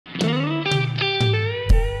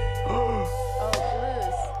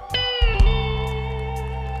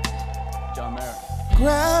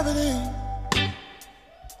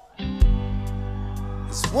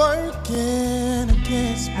working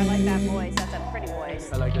against me. I like that voice. That's a pretty voice.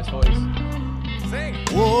 I like this voice. Sing.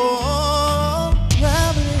 Whoa,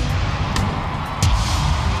 gravity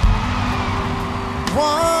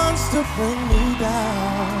wants to bring me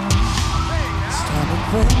down. It's time to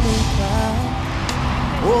bring me down.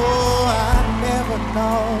 Oh, I never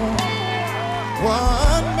know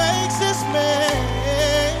what makes this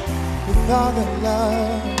man with all the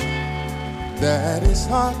love that his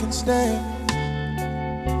heart can stand.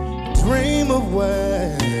 Dream of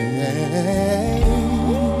ways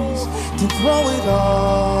to throw it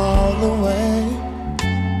all away.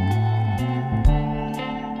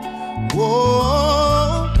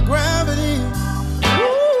 Whoa, gravity,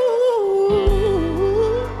 ooh,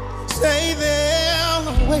 stay there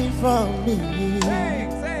away from me.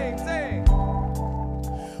 Sing, sing, sing.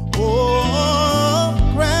 Oh,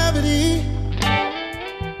 gravity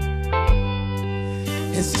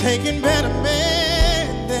has taken better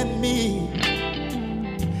men than me.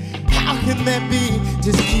 How can that be?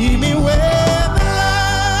 Just keep me where the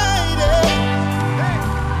light is.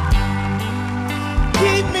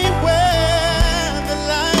 Keep me where the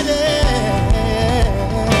light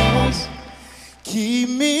is. Keep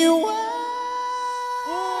me where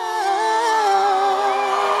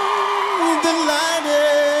the light is.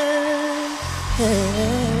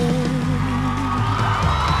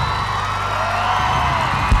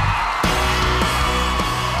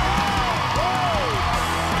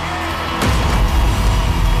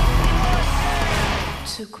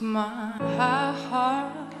 Took my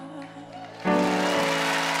heart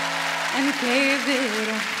and gave it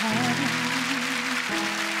a home.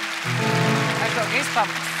 I got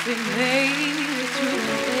goosebumps. We made it through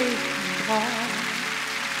the wall.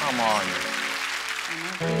 Come on. And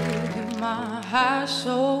I gave you my heart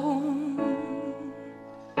soul.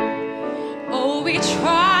 Oh, we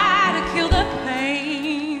tried to kill the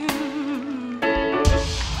pain.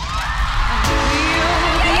 And heal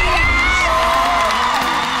these scars.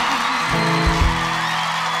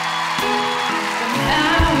 But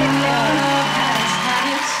now love has had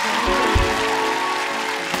its way.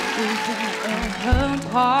 We've been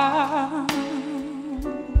apart.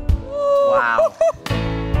 Wow.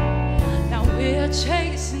 Now we're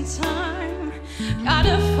chasing time,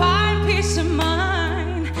 gotta find peace of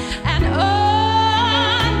mind and understand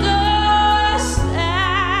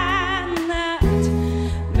that,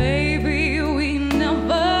 baby, we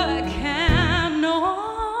never can. No,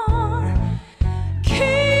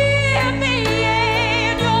 keep me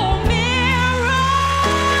in your mirror,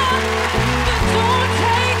 but don't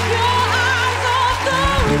take your eyes off the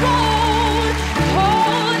road.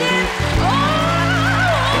 Hold it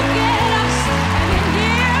all, get us any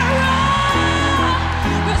nearer,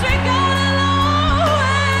 'cause we got a long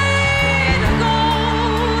way to go.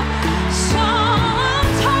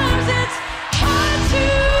 Sometimes it's hard to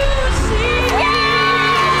see.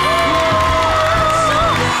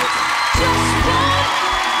 Some things just won't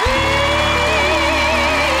be.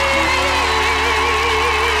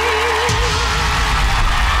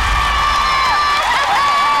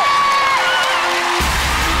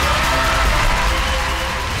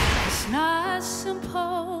 It's not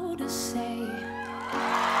simple to say.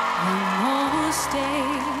 On most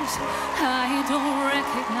days, I don't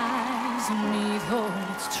recognize me, though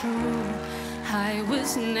it's true. I was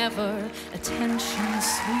never attention's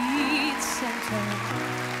sweet center.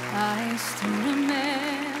 I still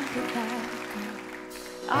remember that.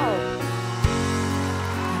 Oh.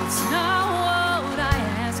 It's not what I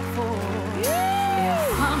ask for.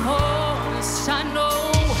 If I'm honest, I know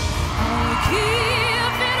I'll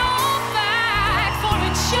give it all back for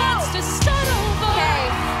a chance to start over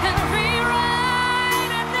and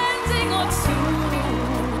rewrite an ending or two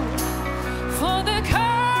for the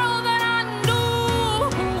girl that I knew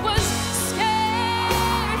who was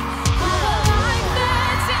scared of the life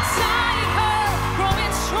that's inside her,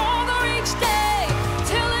 growing stronger each day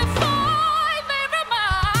till it finally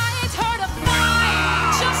reminds her to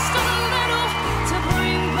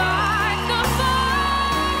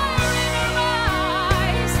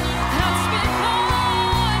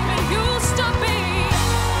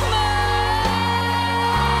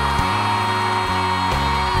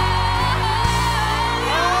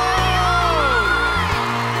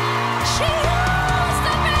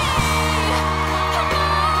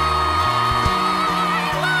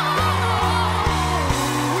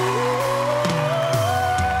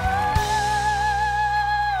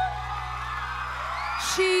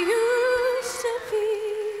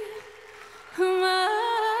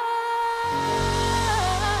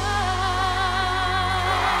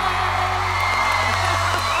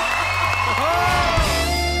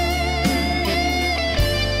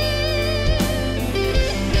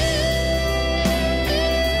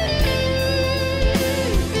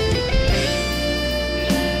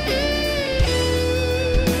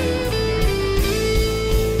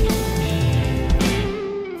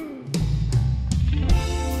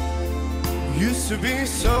be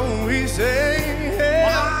so easy to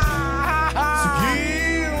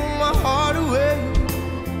give my heart away.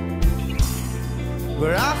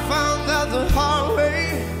 But I found out the hard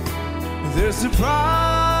way, there's a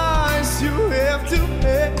price you have to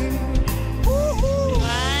pay.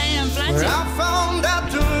 But I found out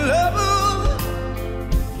the love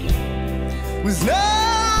was no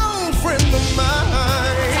friend of mine.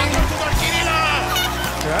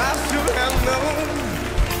 I should have known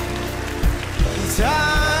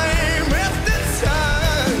time after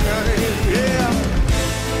time,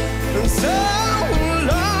 yeah. And so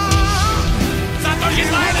long. Satoshi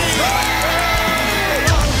Smiley!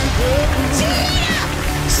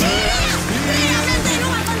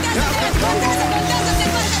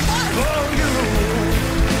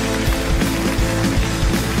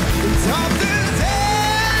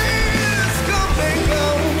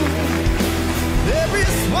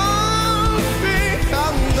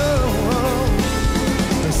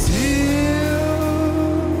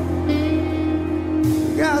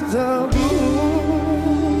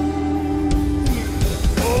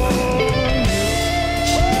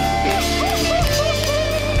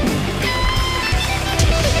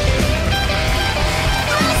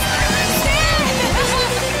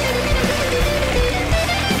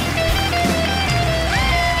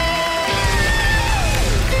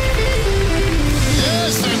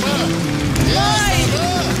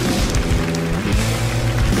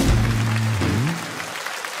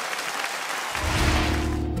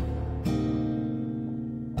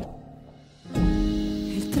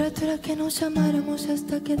 Era que nos amáramos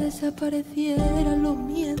hasta que desaparecieran los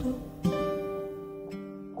miedos.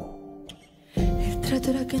 El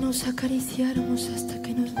trato era que nos acariciáramos hasta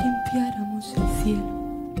que nos limpiáramos el cielo.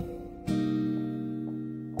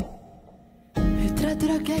 El trato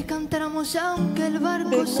era que cantáramos aunque el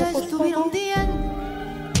barco se estuviera hundiendo.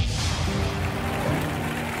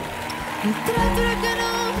 El trato era que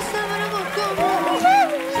nos amáramos como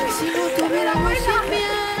si no tuviéramos sin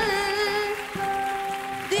miedo.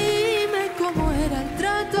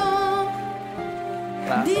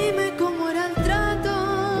 Dime cómo era el trato,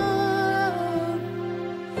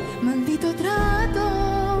 maldito trato,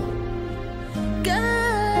 que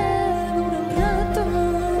dura un rato.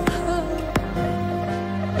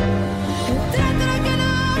 El trato era que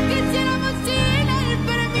no quisiéramos sin el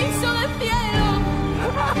permiso del cielo.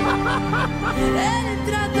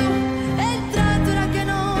 El trato era que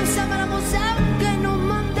nos amáramos aunque nos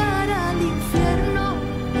mandara al infierno.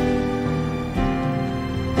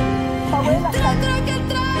 El trato era que el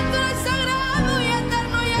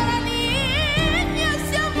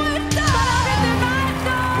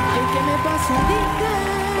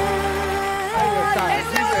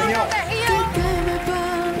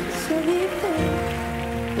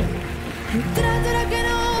trato era que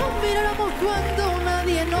nos miráramos cuando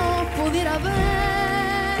nadie nos pudiera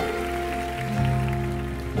ver,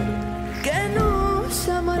 que nos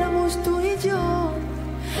amáramos tú y yo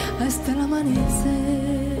hasta el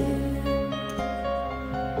amanecer.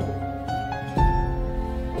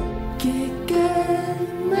 ¿Qué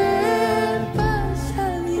me pasa?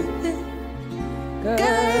 Dice,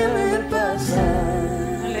 ¿qué me pasa?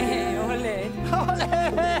 Ole, ole.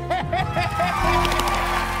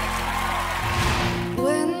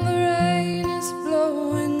 When the rain is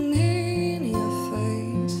blowing in your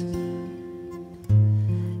face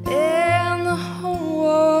and the whole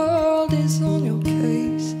world is on your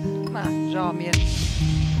case,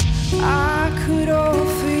 I could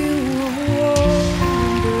offer you a warm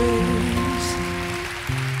embrace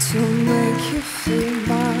to make you feel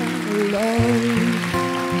my love.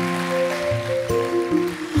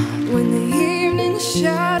 When the evening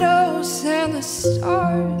shadows and the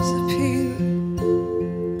stars appear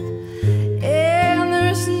and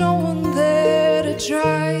there's no one there to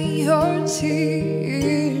dry your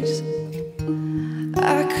tears,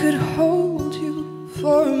 I could hold you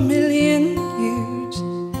for a million years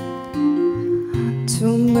to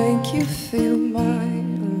make you feel my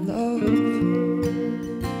love.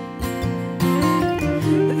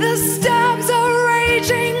 The storms are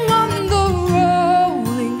raging on the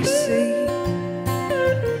rolling sea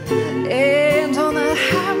and on the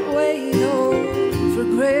highway of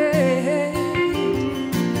regret.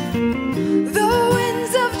 The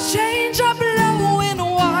winds of change are blowing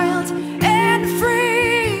wild and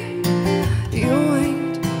free. You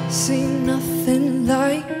ain't seen nothing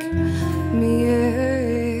like me yet.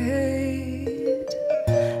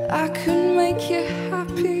 I could make you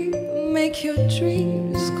happy, make your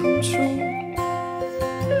dreams come true.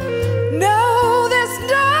 No, there's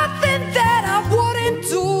nothing that I wouldn't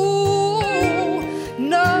do.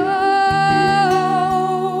 No.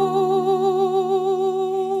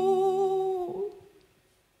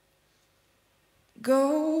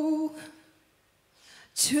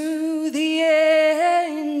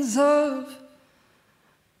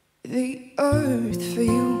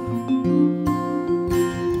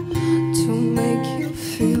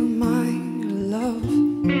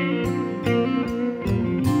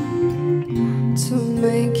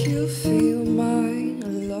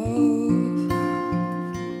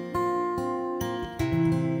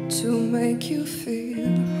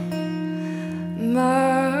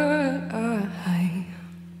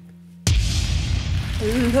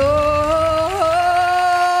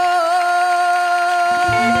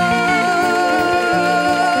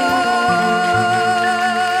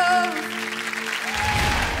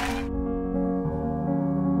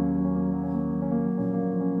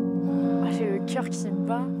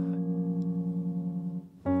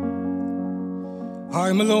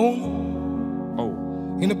 I'm alone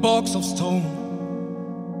Oh, in a box of stone.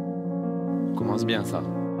 commence bien ça.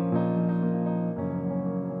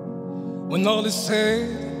 When all is said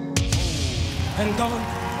and done,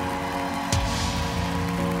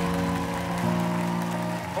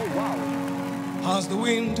 Oh wow. as the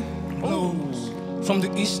wind blows from the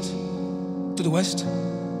east to the west,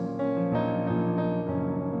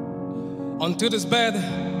 until this bed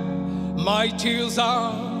my tears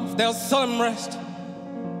have their solemn rest.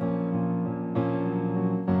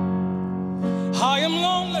 I am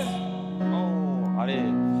lonely, Oh,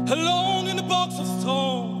 allez. alone in a box of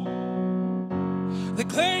stone. They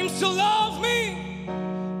claim to love me,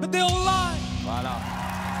 but they all lie. Voilà.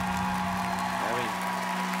 Eh oui.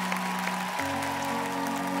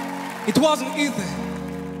 It wasn't easy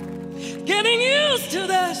getting used to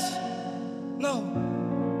this. No,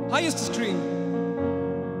 I used to scream.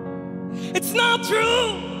 It's not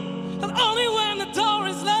true that only when the door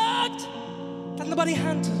is locked that nobody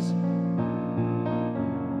enters.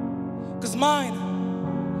 'Cause mine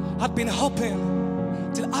had been hoping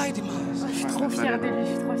till I demise. Je suis trop fière de lui,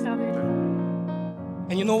 je suis trop fière de lui.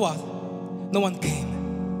 And you know what? No one came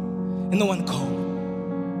and no one called.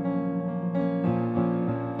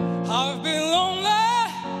 I've been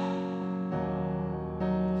lonely,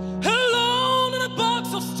 alone in a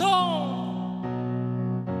box of stone.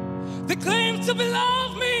 They claim to be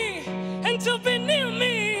love me and to be near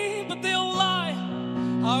me, but they all lie.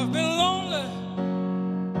 I've been lonely,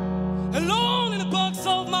 alone in a box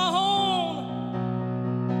of my own.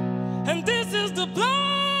 And this is the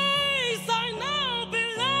place I now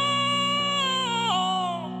belong.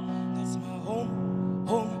 That's my home,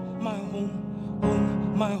 home, my home,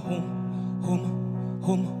 home, my home, home,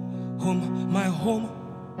 home, home, my home,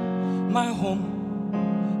 my home,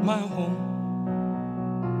 my home.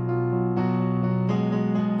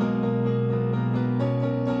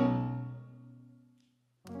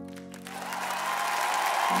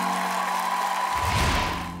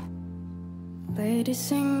 Lady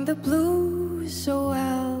sing the blues so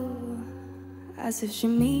well, as if she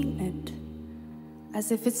mean it,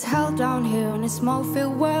 as if it's hell down here in a small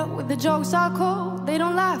field world where the jokes are cold. They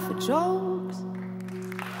don't laugh at jokes,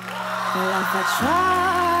 they laugh at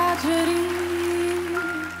tragedy.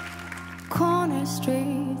 Corner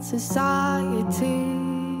street societies.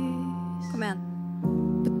 Kom igen.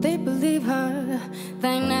 But they believe her,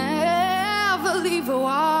 they never leave her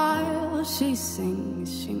while she sings.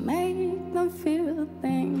 She make them feel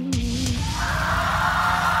things.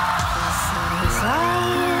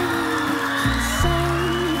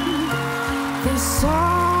 This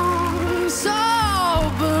song so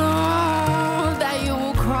blue that you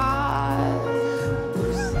will cry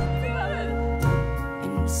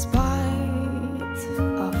in spite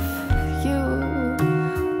of you.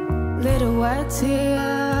 Little wet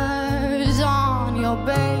tears on your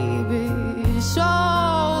baby's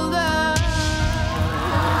shoulder.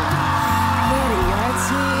 Little wet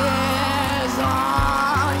tears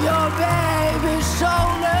on your baby's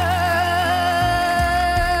shoulders.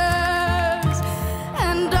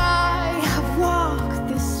 And I have walked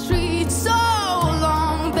this street so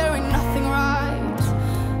long. There ain't nothing right,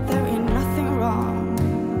 there ain't nothing wrong,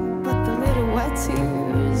 but the little wet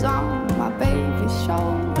tears on my baby's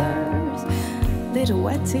shoulders. Little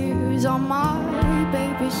wet tears on my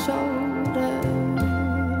baby's shoulders.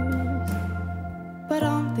 But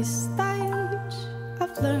on this stage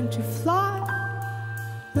I've learned to fly,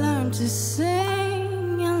 learned to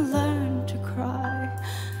sing and learned to cry.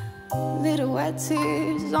 Little wet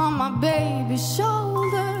tears on my baby's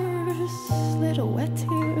shoulders. Little wet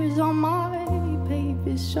tears on my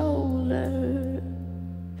baby's shoulders.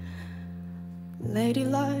 Lady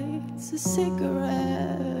lights a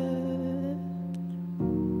cigarette,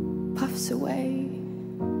 puffs away.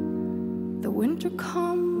 The winter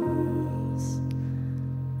comes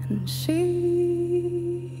and she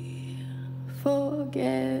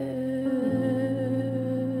forgets.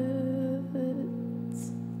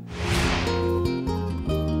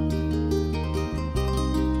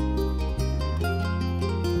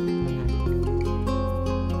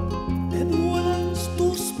 Me duelen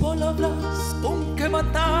tus palabras con que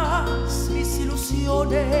matas mis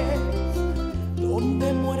ilusiones.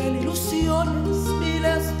 Donde mueren ilusiones,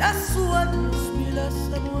 miles de sueños, miles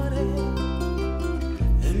se mueren.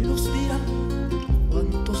 Él nos dirá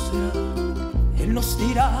cuánto será, Él nos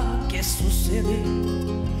dirá qué sucede.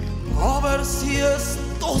 A ver si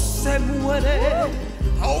esto se muere,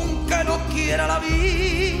 aunque no quiera la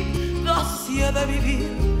vida, si he de vivir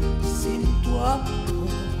sin tu amor.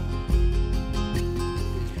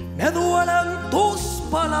 Me duelen tus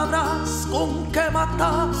palabras con que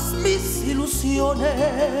matas mis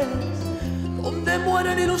ilusiones, donde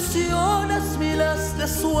mueren ilusiones, miles de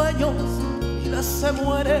sueños, miles se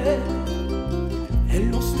mueren.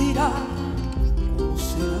 Él nos dirá cómo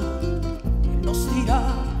será, Él nos dirá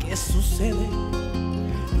qué sucede,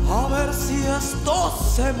 a ver si esto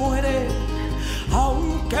se muere,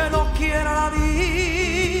 aunque no quiera la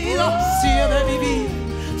vida, si he de vivir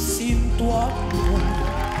sin tu amor.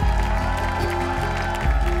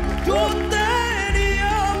 Yo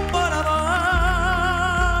tenía para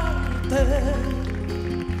darte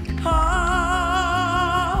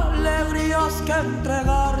alegrías que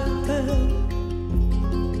entregarte,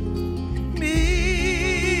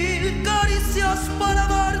 mil caricias para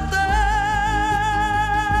darte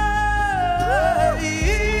y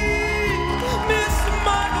mis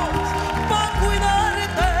manos para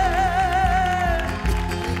cuidarte.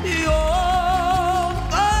 Yo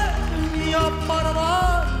tenía para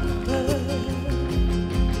darte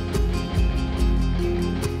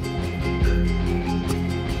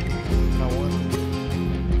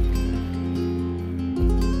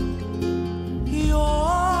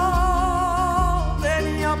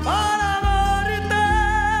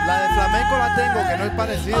flamenco la tengo, que no es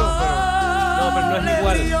parecido, pero... No, pero no es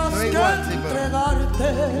igual. No es igual, sí, pero...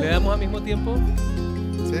 ¿Le damos al mismo tiempo?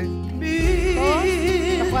 Sí. Mil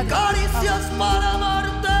caricias para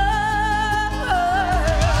amarte.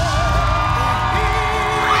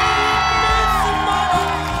 Mis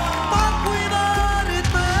manos para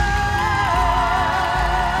cuidarte.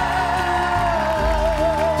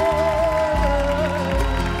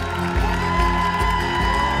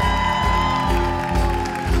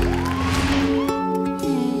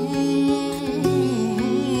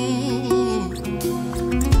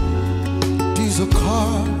 A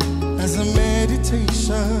car as a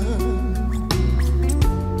meditation,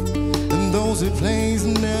 and those it plays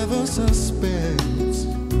never suspects.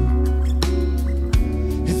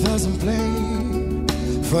 It doesn't play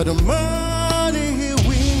for the money he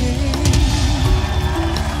wins.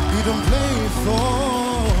 He don't play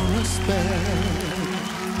for respect.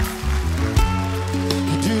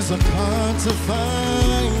 It is a card to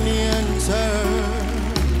find the answer.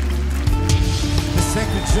 The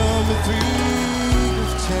second geometry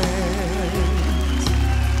chance,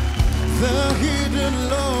 the hidden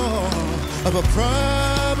law of a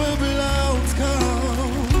probable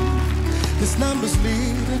outcome. His numbers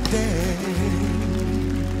lead a day.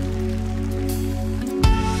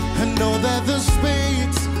 I know that the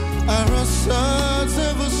spades are a sons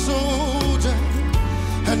of a soldier.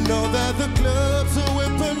 I know that the clubs are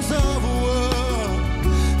weapons of war.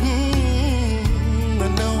 I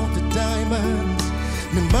know the diamonds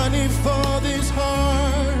mean money for this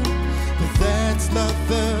heart, but that's not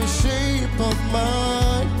the shape of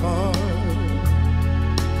my heart.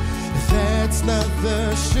 That's not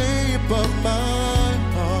the shape of my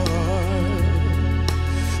heart.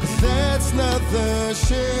 That's not the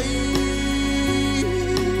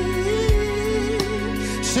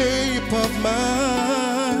shape of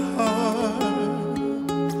my heart.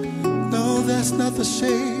 No, that's not the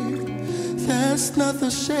shape. That's not the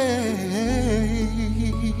shape.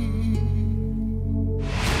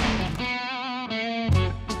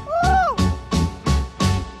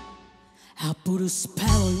 I put a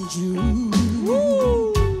spell on you.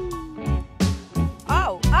 Woo!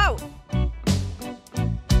 Oh, oh!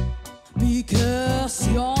 Because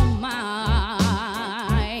you're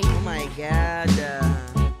mine. Oh my God.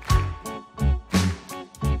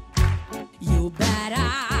 You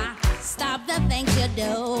better stop the things you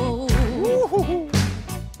do.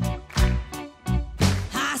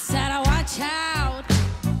 I said, watch out,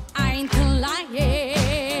 I ain't lying.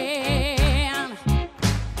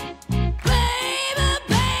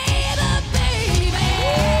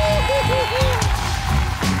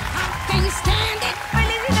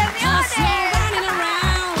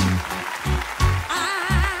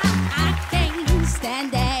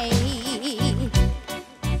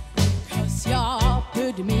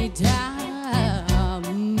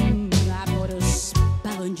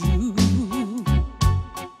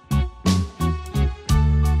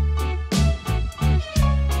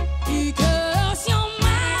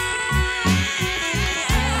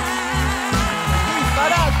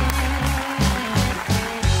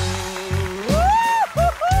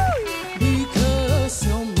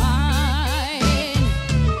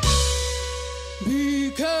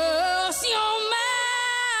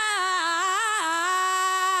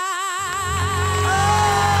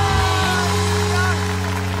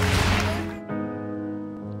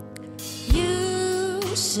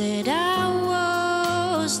 Said I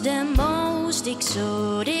was the most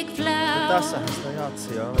exotic flower. Tässähän sitä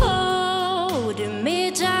jatsia on. Hold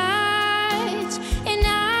me tight in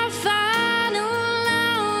our final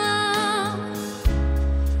hour.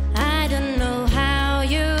 I don't know how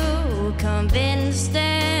you convince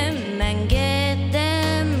them and get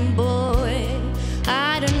them, boy.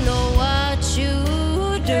 I don't know what you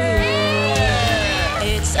do.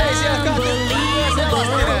 It's unbelievable,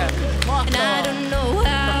 and I don't know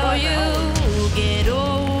how you get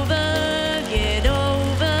over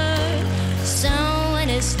someone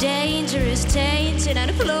as dangerous, tainted,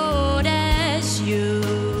 and flawed as you.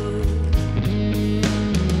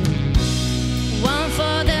 One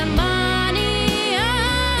for the money,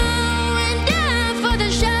 and done for the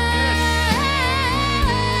show.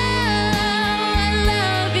 I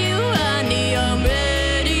love you, honey. I'm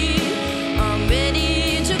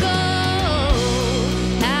ready to go.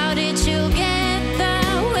 How did you get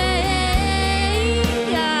that way?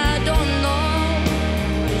 I don't know.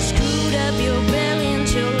 You screwed up your belly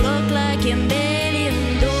until you look like a $1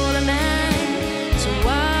 million man. So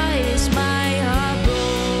why is my heart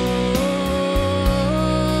broke?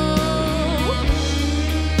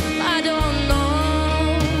 I don't know.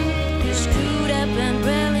 You screwed up and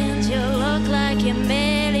brilliant. You look like a $1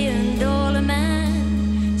 million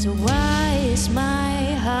man. So why is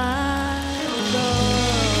my heart broke?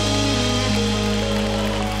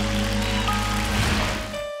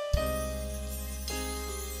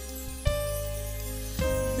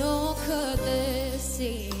 Но къде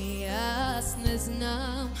си, аз не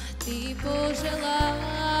знам. Ти пожела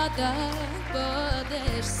да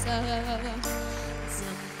бъдеш сам.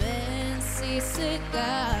 За мен си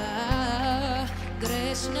сега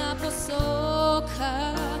грешна посока,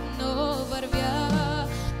 но вървя.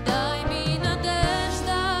 Дай ми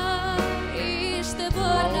надежда и ще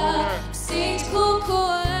върна всичко,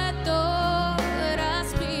 което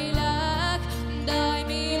разпилях. Дай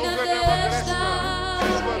ми надежда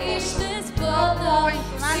и ще спълна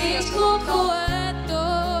всичко, което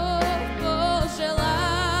пожела.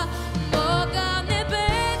 Мога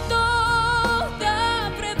небето да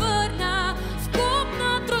превърна в куп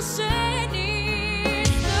на трошени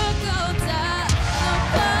стъкълца, но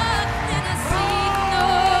пак не наситно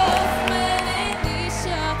в мене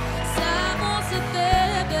диша само за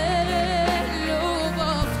тебе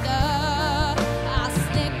любовта. Аз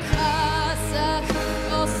не казах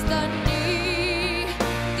остани,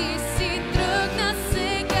 ти си тръгна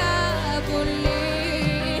сега, боли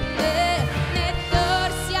ме. Не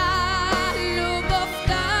търся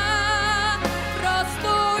любовта,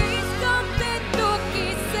 просто искам те тук и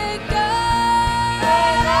сега.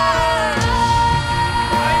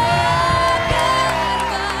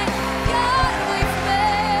 Вярвай в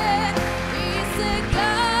мен и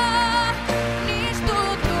сега. Нищо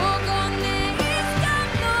друго не искам,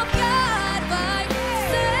 но вярвай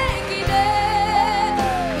всеки ден.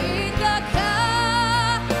 И така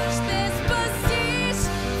ще спасиш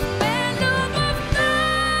в мен любовта.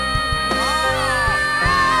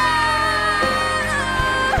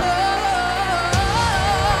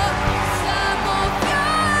 Само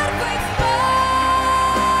вярвай в мен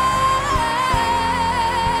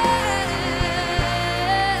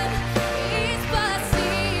и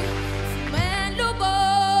спаси в мен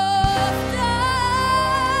любовта.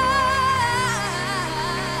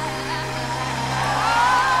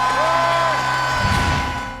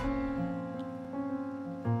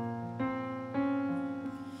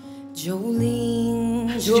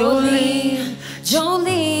 Jolene, Jolene,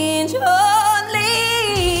 Jolene, Jolene.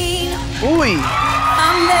 Ui!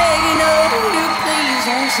 I'm begging of you, please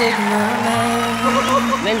don't take my man.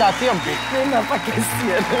 Nem dá tempo? Nem dá pra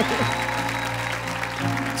aquecer.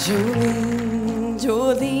 Jolene,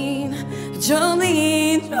 Jolene,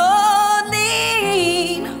 Jolene, Jolene.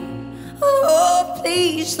 Oh,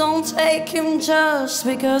 please don't take him just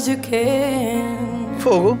because you can.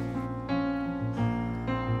 Fogo.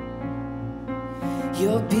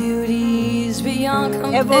 Your beauty's beyond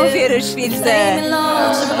compare. É bom ver os filhos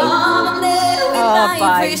Oh,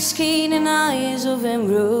 pai. Skin and eyes of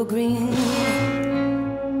emerald green.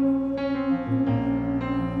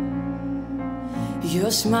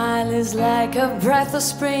 Your smile is like a breath of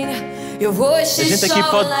spring. Your voice A is gente aqui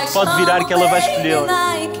so like pode virar que ela vai escolher. and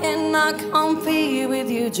I cannot compete with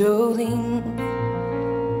you, Jolene.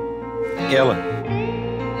 Ela.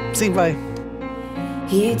 Sim, vai.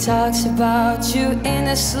 He talks about you in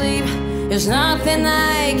his sleep. There's nothing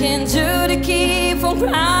I can do to keep from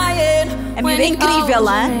crying. É bem incrível,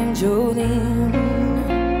 lá.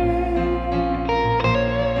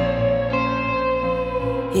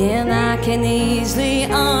 And I can easily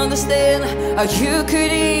understand how you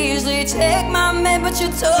could easily take my man, but you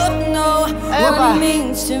don't know what it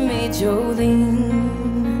means to me, Jolene.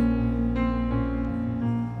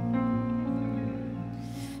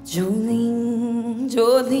 Jolene,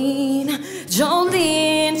 Jolene,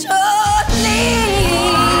 Jolene, Jolene.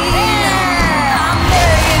 I'm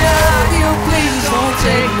begging of you, please don't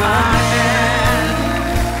take my hand.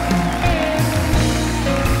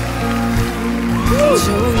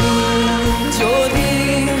 Jolene,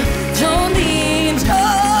 Jolene, Jolene,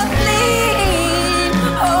 Jolene.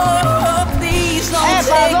 Oh, please don't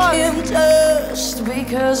take him just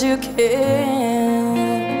because you can.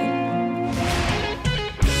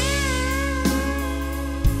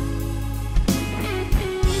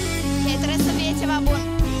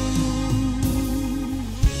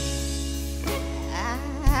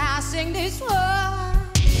 I sing this one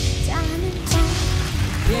time and time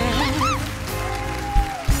again.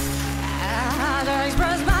 To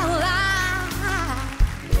express my life,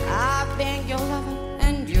 I've been your lover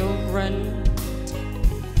and your friend.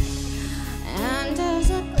 And as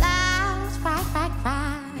the clouds fly, fly,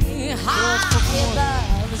 fly high above the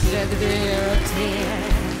tears,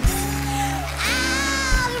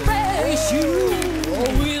 I'll embrace you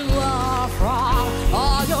with love from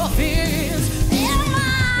all your fears. In my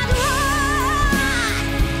life,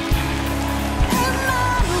 in my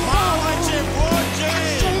life.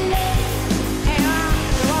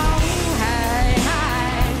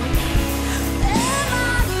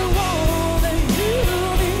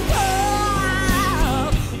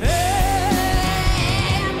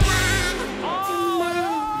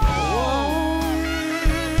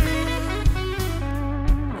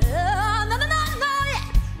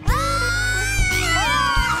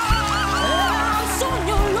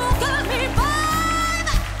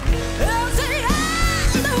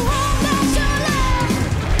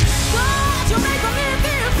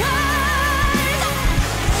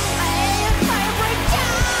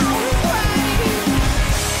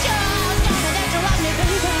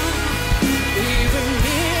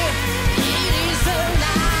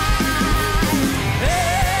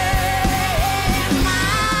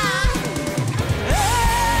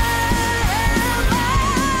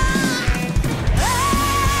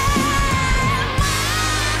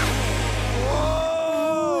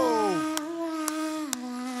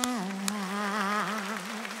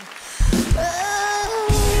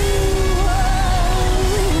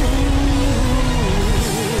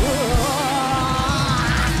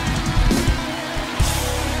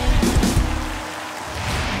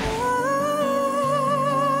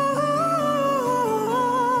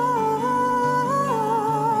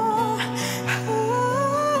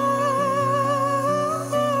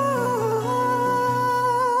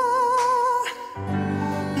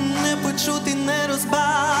 Чути, не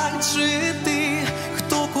розбачити,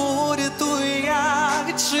 хто кого рятує,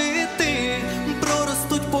 як жити.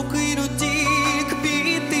 Проростуть покинуті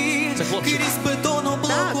квіти, крізь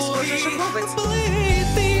бетоноблокові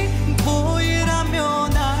плити. Твої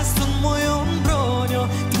рамена сон в моєму броню,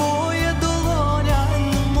 твоя долоня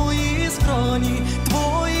на моїй скроні.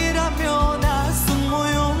 Твої рамена сон в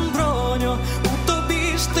моєму броню, у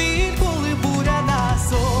тобі штиль, коли буря на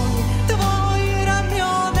сон. Твої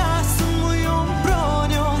рамена сон в моєму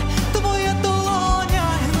броню, твоя долоня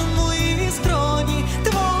на моїй скроні.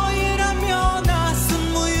 Твої рамена сон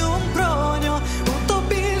в моєму броню, у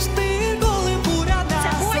тобі штиль, коли буря на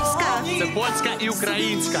сон. Це польська і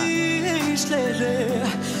українська.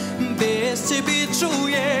 Без тебе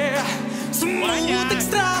чує смуток,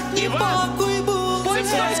 страх, непокой, боль.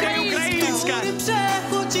 Це польська і українська.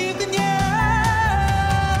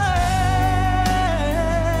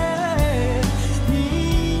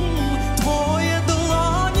 Твоя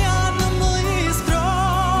долоня на моїй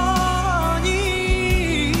скроні.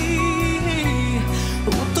 У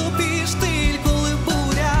тобі штиль, коли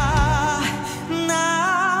буря на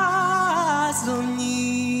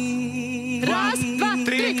зоні. Раз, два,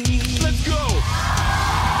 три, let's go!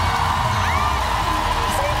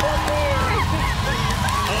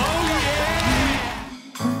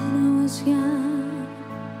 When I was young,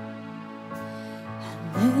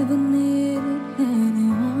 I never needed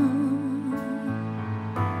anyone.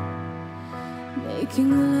 Making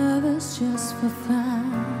love is just for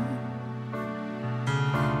fun.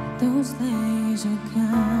 Those days are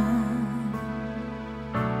gone.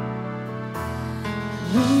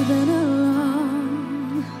 Living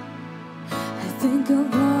alone, I think of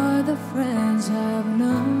all the friends I've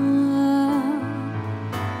known.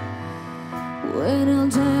 When I'll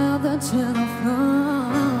dial the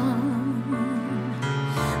telephone,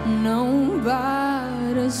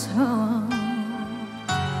 nobody's home.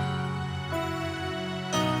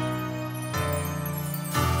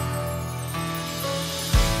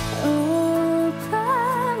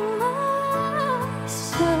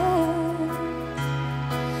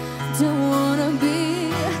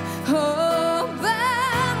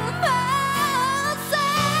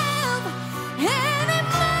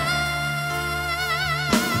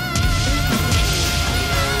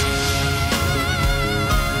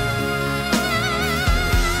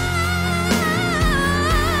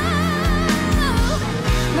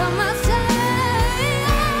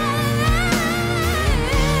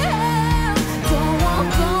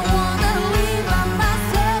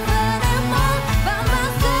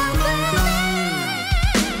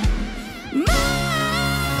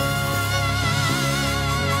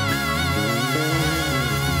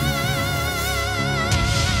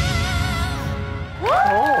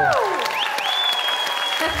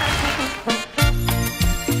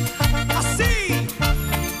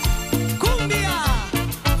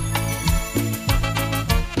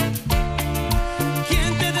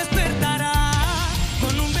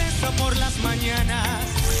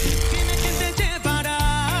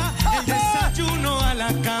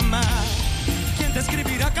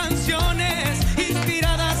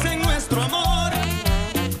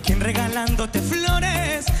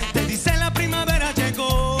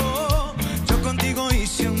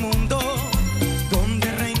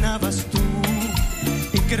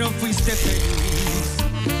 fuiste feliz,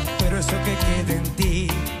 pero eso que queda en ti.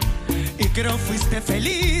 Y creo fuiste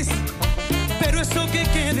feliz, pero eso que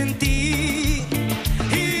queda en ti.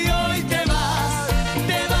 Y hoy te vas,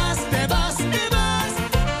 te vas, te vas, te vas.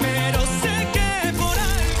 Pero sé que por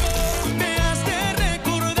algo me has de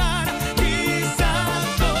recordar. Quizás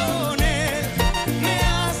con él me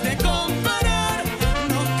has de comparar.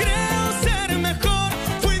 No creo ser mejor,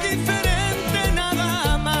 fui diferente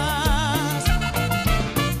nada más.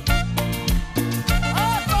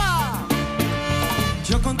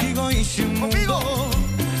 Yo contigo hice un mundo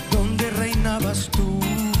donde reinabas tú.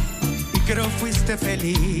 Y creo fuiste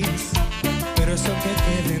feliz, pero eso que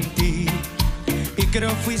queda en ti. Y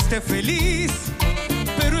creo fuiste feliz,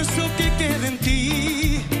 pero eso que queda en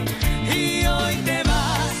ti. Y hoy te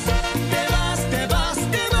vas, te vas, te vas,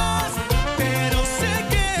 te vas. Pero sé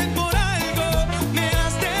que por algo me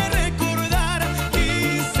has de recordar.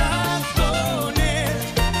 Quizás con él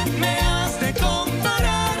me has de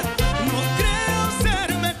comparar. No creo ser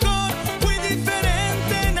mejor, fui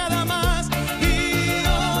diferente nada más. Y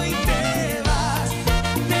hoy te vas,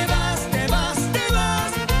 te vas, te vas, te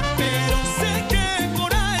vas. Pero sé que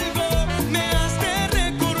por algo me has de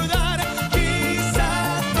recordar.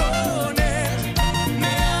 Quizás con él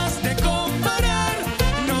me has de comparar.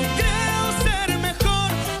 No creo ser mejor,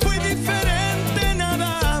 fui diferente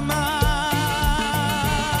nada más.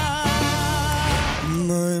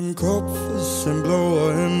 Mein Kopf ist ein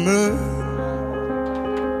blauer Himmel,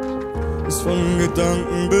 ist von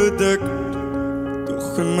Gedanken bedeckt.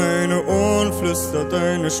 Doch in meine Ohren flüstert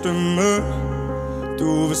eine Stimme,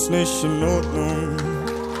 du bist nicht in Ordnung.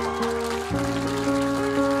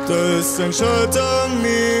 Da ist ein Schalter an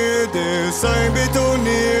mir, der ist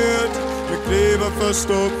einbetoniert, mit Kleber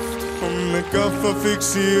verstopft und mit Gaffer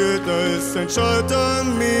fixiert. Da ist ein Schalter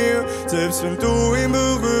an mir, selbst wenn du ihn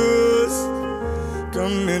berührst,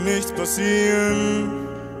 kann mir nichts passieren.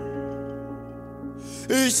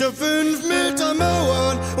 Ich hab 5 Meter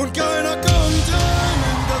Mauern und keiner kommt rein.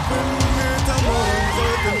 Hinter 5 Meter Mauern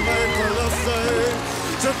sollte mein Palast sein.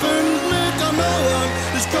 Ich hab 5 Meter Mauern,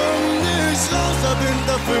 ich komm nicht raus. Hab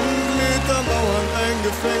hinter 5 Meter Mauern ein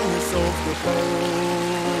Gefängnis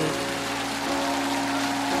aufgebaut.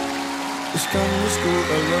 Ich kann nicht gut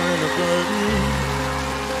alleine bleiben.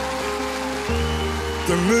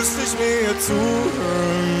 Dann müsste ich mir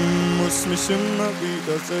zuhören, muss mich immer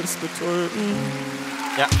wieder selbst betäuben.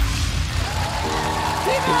 Ja.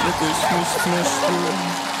 Damit ich nichts mehr spüre.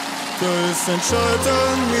 Da ist ein Schalter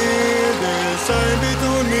an mir, der ist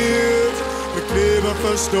einbetoniert, mit Kleber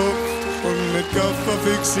verstopft und mit Gaffer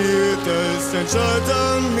fixiert. Da ist ein Schalter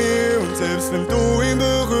an mir und selbst wenn du ihn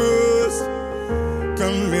berührst,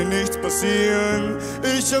 kann mir nichts passieren.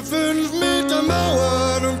 Ich hab 5 Meter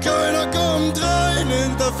Mauern und keiner kommt rein.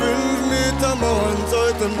 Hinter 5 Meter Mauern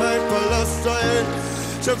sollte mein Palast sein.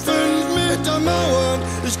 Ich hab 5 Meter Mauern,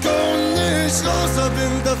 ich komm nicht raus. Hab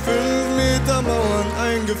hinter 5 Meter Mauern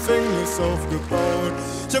ein Gefängnis aufgebaut.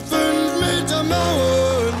 Ich hab 5 Meter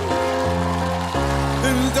Mauern,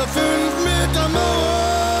 hinter 5 Meter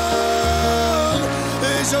Mauern.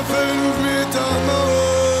 Ich hab 5 Meter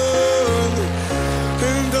Mauern,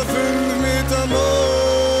 hinter 5 Meter Mauern.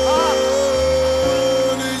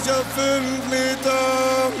 Ich hab 5 Meter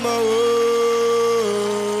Mauern.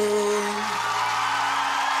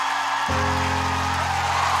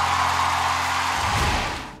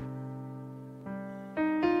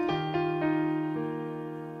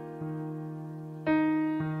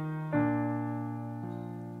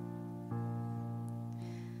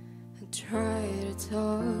 I try to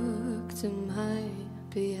talk to my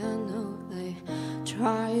piano, I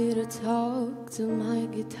try to talk to my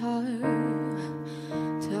guitar,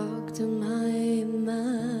 talk to my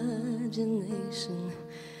imagination,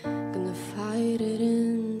 gonna fight it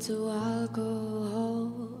into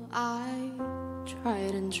alcohol. I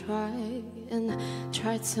tried and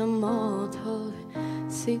tried some more, told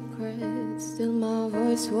secrets, still my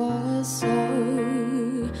voice was so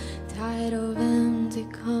tired of empty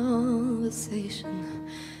conversation.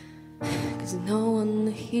 'Cause no one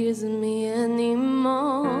hears me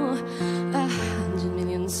anymore. 100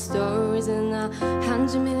 million stories and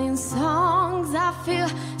 100 million songs. I feel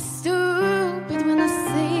stupid when I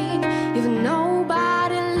sing, if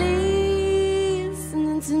nobody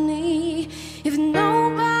listening to me, if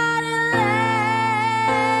nobody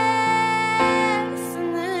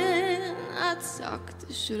listening. I talk to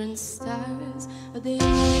shooting stars, but they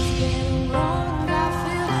always get it wrong. I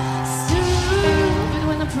feel stupid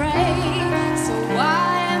when I pray, so why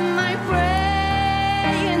am I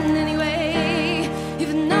praying anyway? If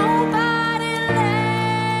nobody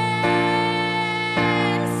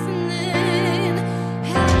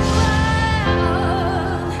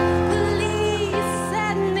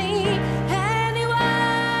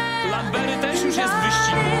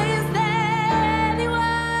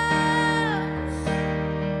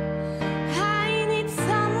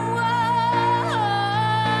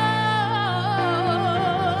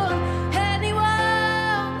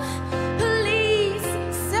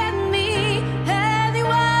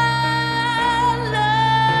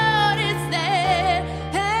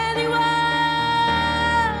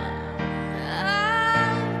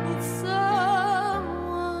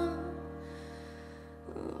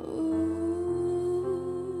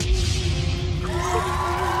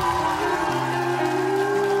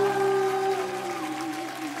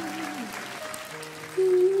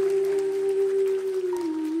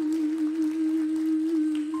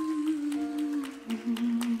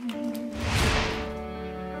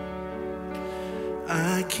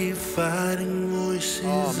keep fighting voices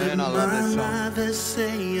Oh, man, in I love my this song. life that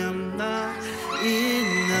say I'm not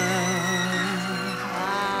enough.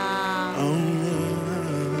 Oh,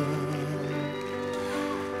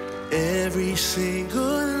 every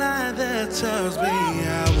single lie that tells me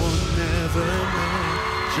I will never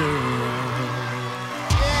measure up.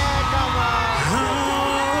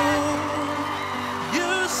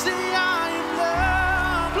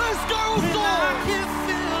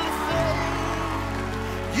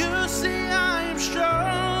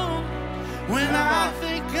 When I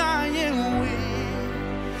think I am weak,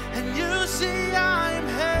 and you see I am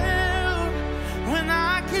held, when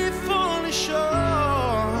I keep falling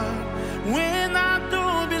short, when I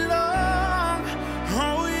don't belong,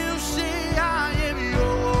 oh, you see I am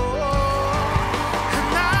yours,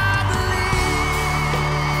 and I believe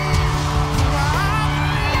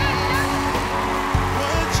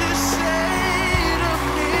what you say to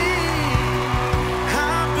me.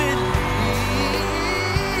 I believe.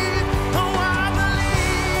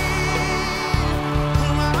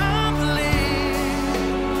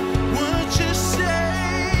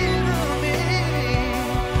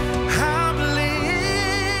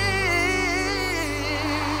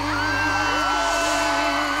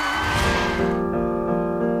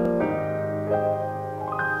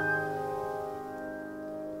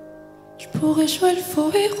 Je pourrais jouer le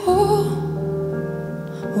faux héros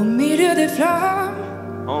au milieu des flammes,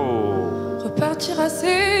 repartir à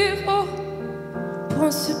zéro pour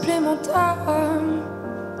un supplément d'âme.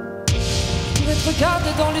 Je pourrais te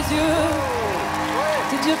regarder dans les yeux,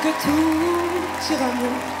 te dire que tout ira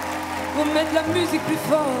mieux, remettre la musique plus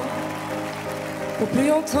fort pour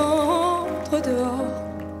plus entendre dehors.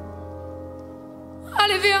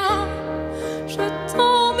 Allez viens, je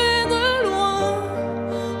t'emmène loin.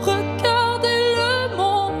 Regardez le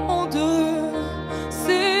monde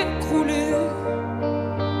s'écrouler.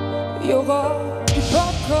 Il y aura du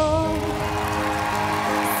popcorn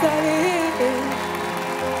salé.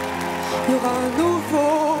 Il y aura un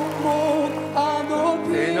nouveau monde à nos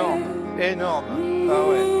pieds. Énorme, énorme. Ah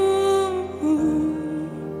ouais.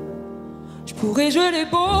 Je pourrais jouer les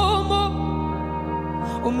beaux mots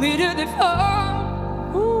au milieu des femmes.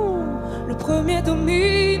 Le premier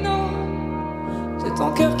domino, c'est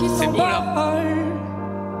ton cœur qui s'emballe.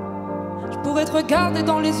 Je pourrais te regarder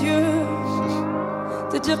dans les yeux,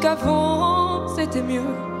 te dire qu'avant c'était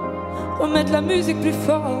mieux, remettre la musique plus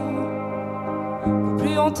fort, pour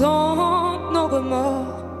plus entendre nos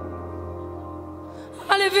remords.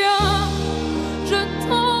 Allez viens, je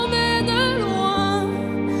t'emmène loin,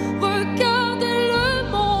 regardez le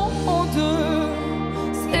monde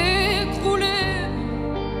s'écrouler.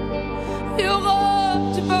 Il y aura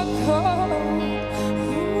du popcorn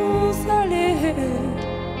salé.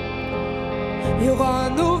 Il y aura un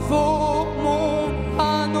nouveau monde à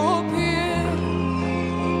nos pieds.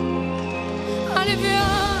 Allez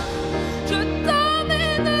viens, je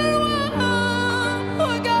t'emmène loin.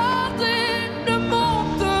 Regardez le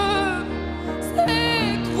monde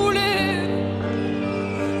s'écrouler.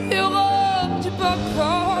 Il y aura du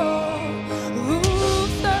popcorn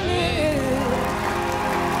salé.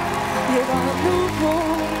 Il y aura un nouveau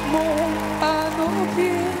monde à nos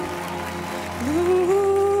pieds.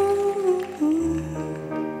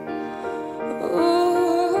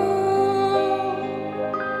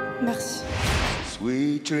 Merci.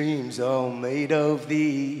 Sweet dreams are made of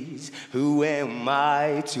these. Who am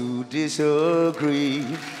I to disagree?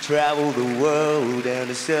 Travel the world and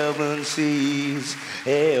the seven seas.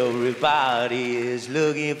 Everybody is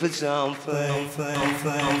looking for something.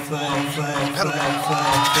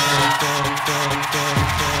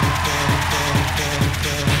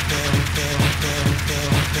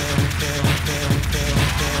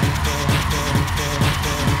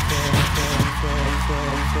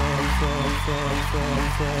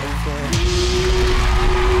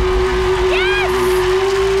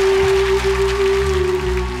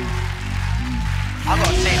 I'm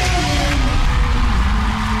gonna say that.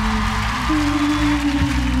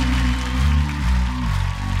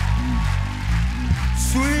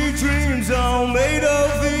 Sweet dreams are made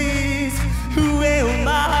of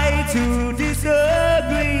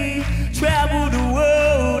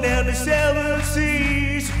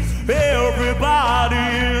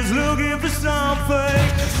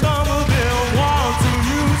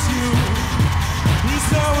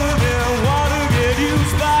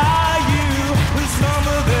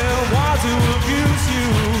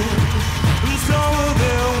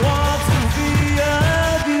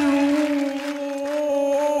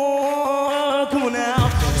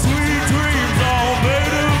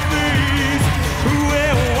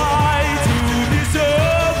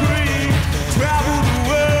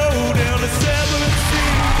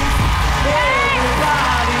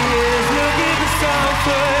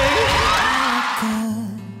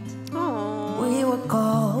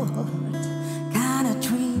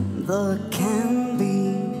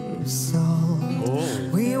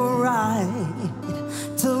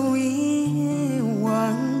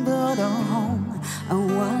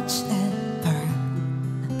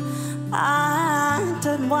I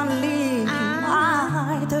didn't want to leave.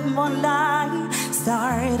 I didn't want to lie.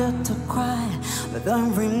 Started to cry, but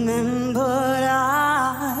then remembered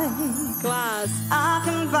I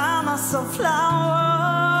can buy myself flowers.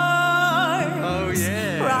 Oh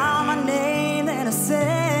yeah. Write my name in a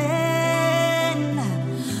sand.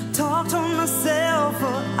 Talk to myself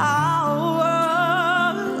for hours.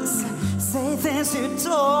 Say things you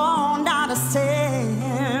don't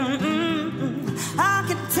understand. I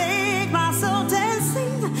can take myself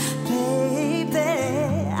dancing, baby.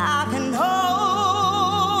 I can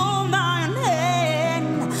hold my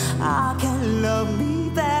hand. I can love me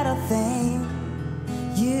better than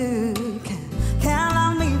you can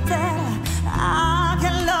love me better. I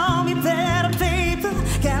can love me better, baby.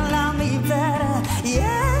 Can love me better,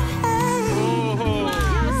 yeah. I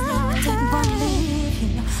didn't want to leave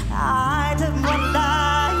you. I didn't want to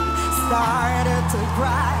lie. Started to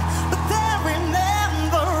cry, but then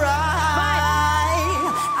remember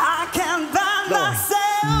I can buy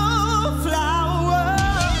myself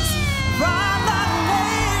flowers. Write my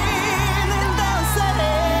name in the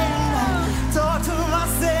sand. Talk to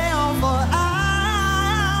myself for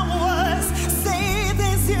hours. Say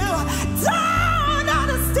things you don't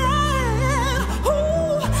understand.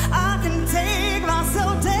 Ooh, I can take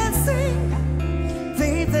myself dancing,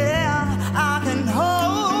 baby. I can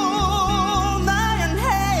hold my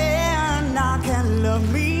hand. I can love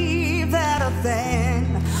me better than.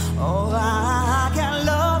 Oh, I can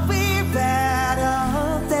love me better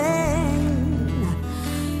than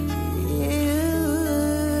you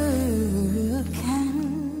can.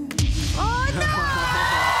 Oh no!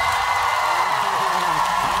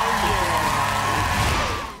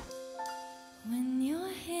 When you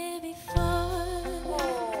were here before,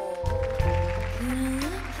 couldn't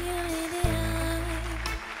look you in the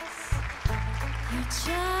eyes. You're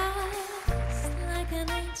just like an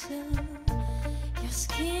angel. Your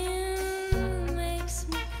skin makes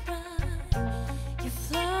me cry. You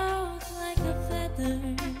float like a feather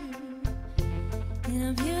in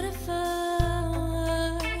a beautiful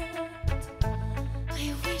world.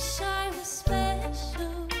 I wish I was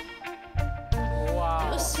special.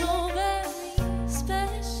 You're so very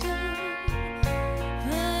special,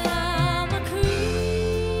 but I'm a creep.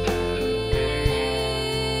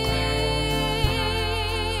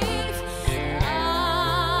 I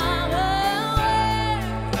will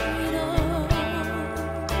wait on.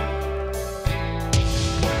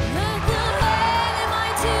 Look the hell am I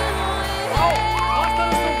doing?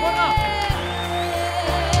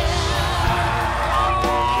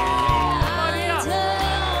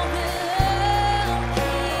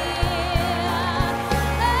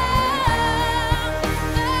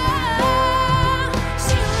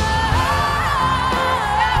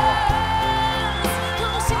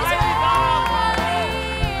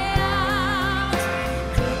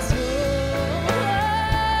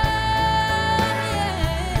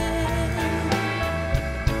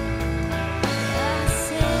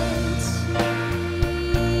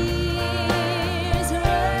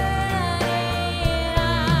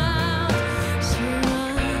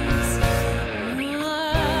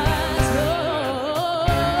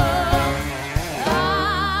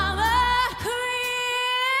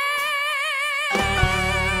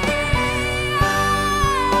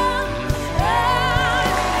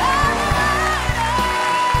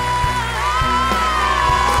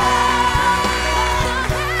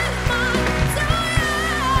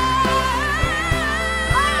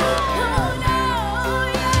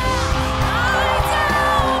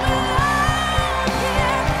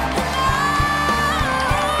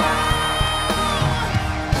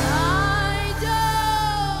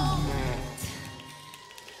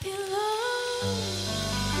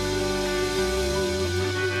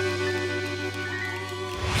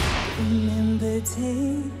 Remember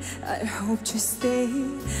day, I hope you stay.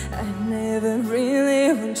 I never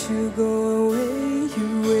really want you to go away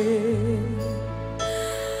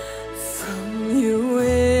from your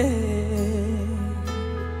way.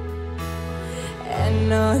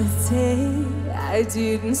 Another day, I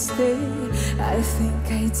didn't stay. I think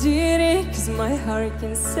I did it 'cause my heart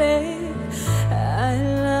can say I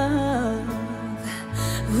love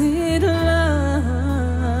with love.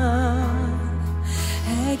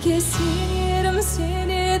 Herkes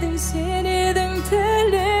senidim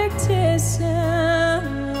telekçesem.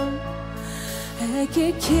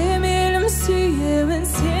 Herke kemelim süyemin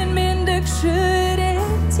sen mindik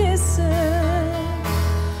şüretçesem.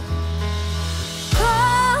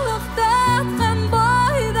 Kalıqtatqan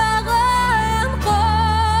boydağın qosa.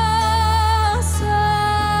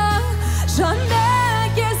 Can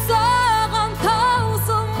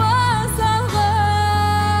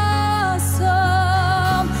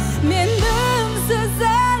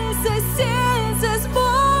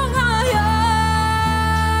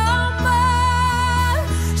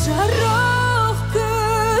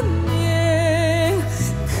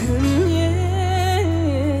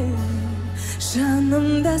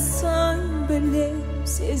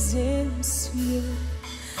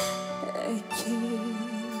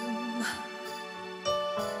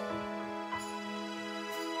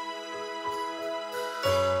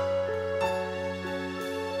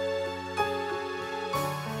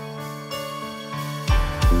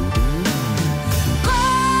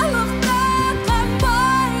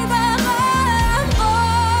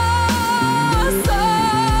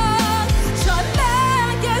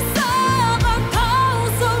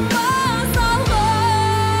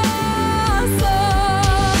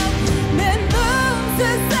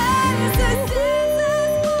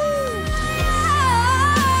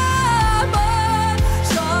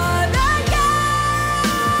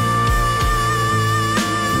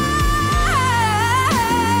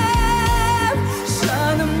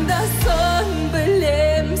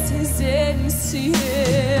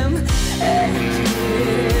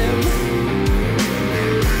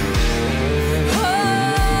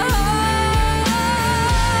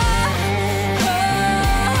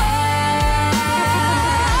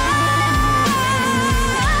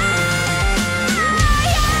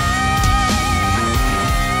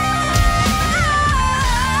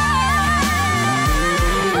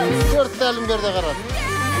un verde agarrar.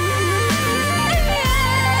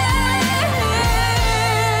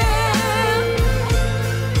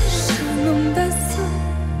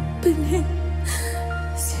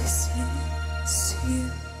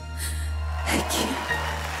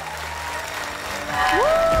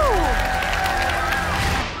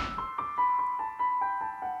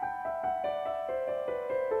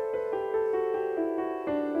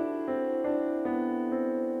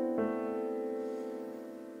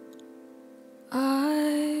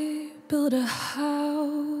 Build a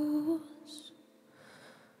house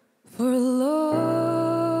for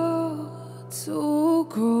love to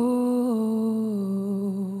grow.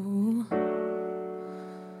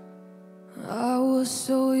 I was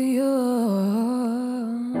so young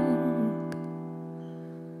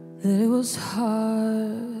that it was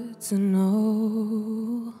hard to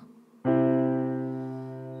know.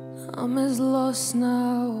 I'm as lost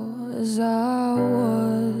now as I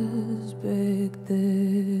was back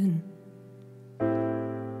then.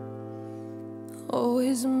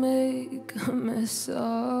 Always make a mess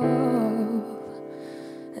of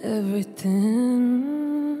everything,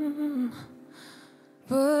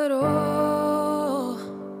 but oh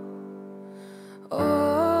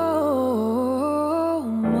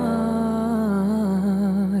my,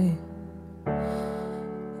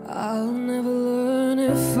 I'll never learn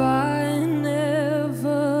if I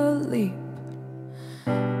never leap.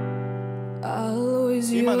 I'll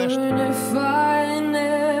always yearn if I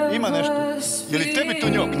never. Ima nešto. Je li tebi to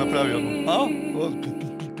njok napravio? A?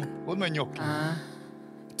 Odmah je njok.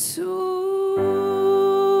 To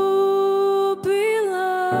be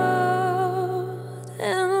loved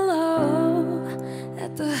and loved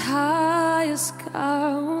at the highest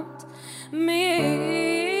count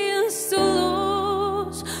means to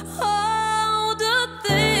lose all the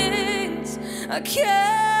things I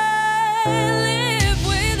can't live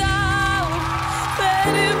without. Let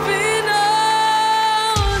it be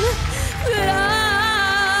known that I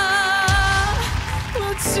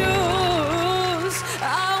will choose, I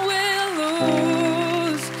will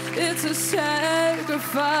lose. It's a sacrifice,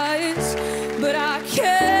 but I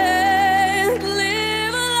can't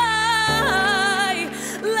live a lie.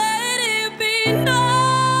 Let it be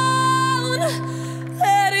known,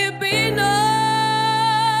 let it be known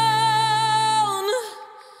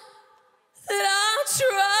that I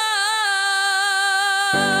tried.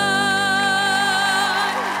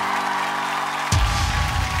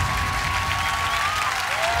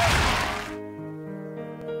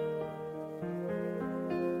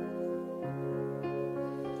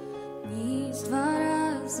 Nic dwa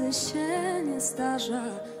razy się nie zdarza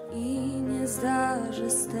i nie zdarzy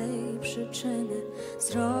z tej przyczyny.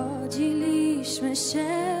 Zrodziliśmy się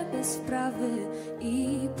bez wprawy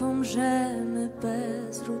i pomrzemy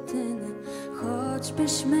bez rutyny.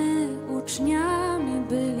 Choćbyśmy uczniami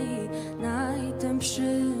byli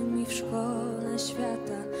najtępszymi w szkole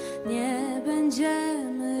świata, nie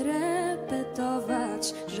będziemy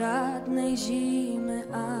repetować żadnej zimy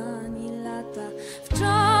ani lata.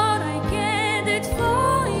 Wczoraj, kiedy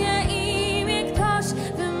twoje imię ktoś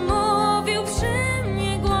wymówił przy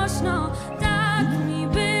mnie głośno, tak mi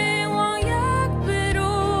było, jakby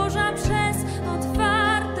róża przez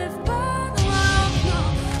otwarte wpadła okno.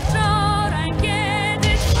 Wczoraj, kiedy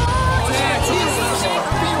twoje imię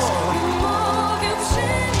ktoś wymówił przy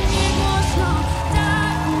mnie głośno,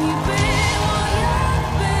 tak mi było,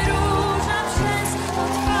 jakby róża przez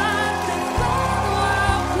otwarte wpadła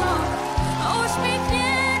okno.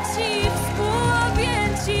 Uśmiechnięci,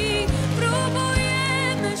 współobjęci,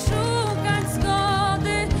 próbujemy szukać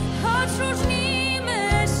zgody, choć różnimy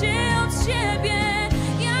się od siebie,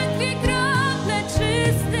 jak dwie krople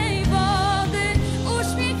czystej wody.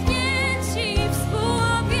 Uśmiechnięci,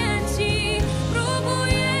 współobjęci,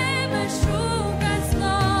 próbujemy szukać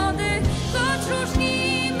zgody, choć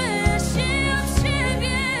różnimy się od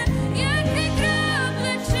siebie, jak dwie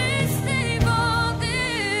krople czystej wody.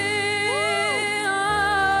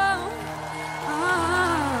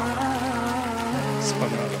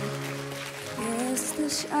 Wspaniale.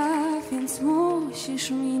 Jesteś, a więc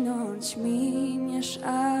musisz minąć, miniesz,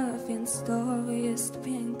 a więc to jest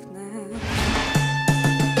piękne.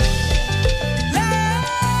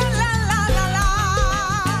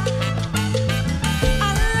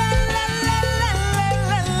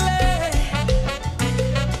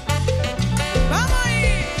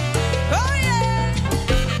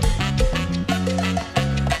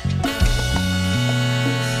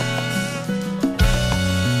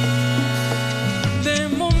 De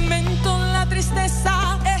momento la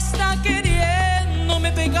tristeza está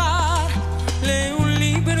queriéndome pegar. Leo un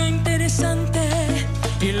libro en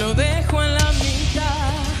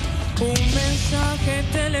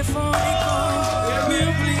telefónico me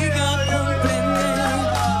obliga a comprender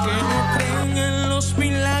que no creen en los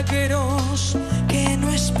milagros, que no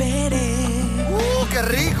espere. ¡Qué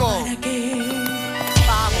rico! ¿Para qué? De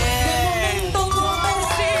momento no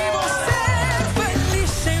percibo ser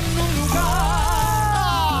feliz en un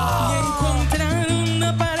lugar y encontrar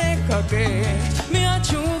una pareja que me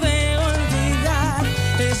ayude a olvidar.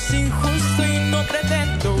 Es injusto y no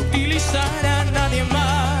pretendo utilizar a nadie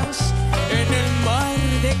más en el mar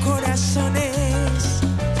de corazones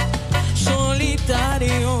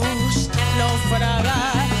solitarios naufragar.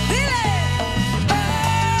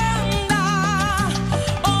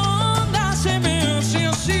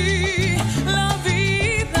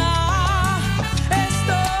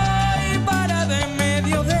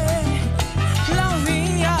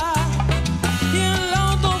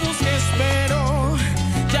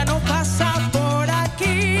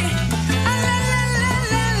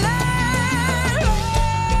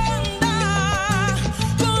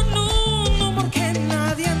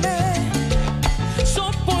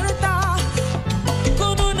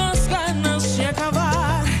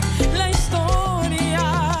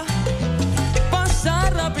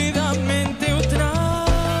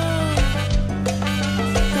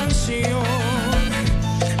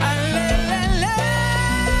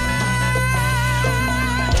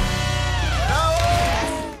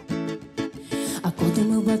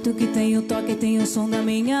 Que tem o toque, tem o som da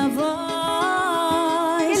minha voz.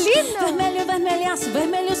 Que lindo! Vermelho, vermelhaço,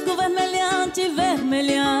 vermelhusco, vermelhante,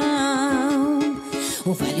 vermelhão.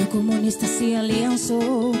 O velho comunista se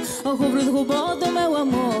aliançou ao rubro do rubor do meu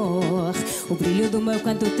amor. O brilho do meu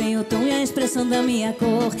canto tem o tom e a expressão da minha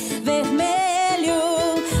cor. Vermelho,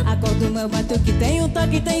 a cor do meu batuque tem o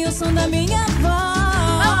toque, tem o som da minha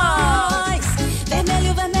voz.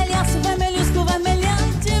 Vermelho, vermelhaço, vermelhusco,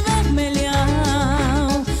 vermelhante, vermelhão.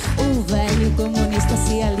 O velho comunista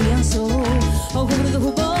se aliançou ao rubro do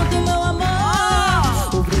rubor do meu amor.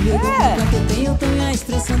 O brilho do meu canto tem o tom e a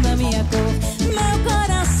expressão da minha cor. Meu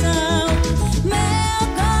coração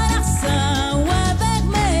é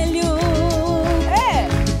vermelho.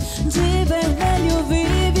 De vermelho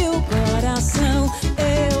vive o coração.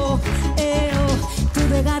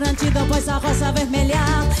 Tudo é garantido após a rosa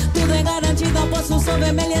avermelhar. Tudo é garantido após o sol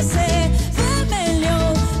vermelhecer.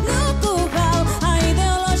 Vermelho no curral, a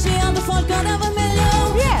ideologia do folclore é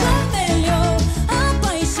vermelhão. Vermelho, a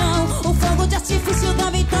paixão, o fogo de artifício da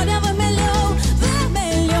vitória vermelhão.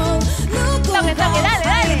 Vermelho no curral,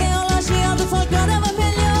 a ideologia do folclore é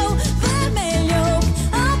vermelhão. Vermelho,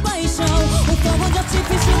 a paixão, o fogo de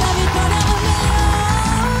artifício da vitória vermelhão.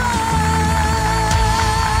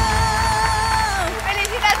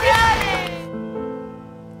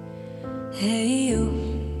 Hey you,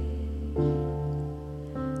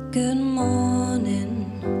 good morning.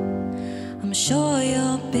 I'm sure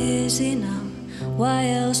you're busy now. Why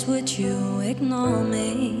else would you ignore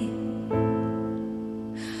me?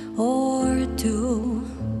 Or do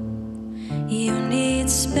you need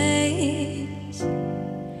space?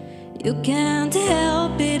 You can't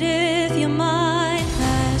help it if your mind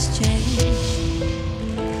has changed.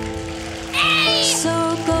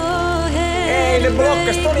 So go ahead. Ei, ne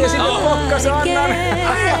blokkas, tuli ja sitten blokkas Annan.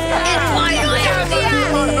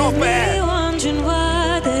 Nopea. Wondering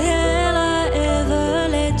why the hell I ever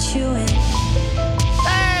let you in.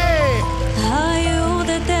 Are you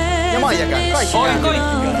the Ja Maijakaan, kaikki.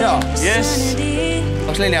 Joo. Yes.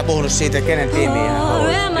 Onks Linnea puhunut siitä, kenen tiimiä hän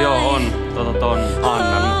on? Joo, on. Ton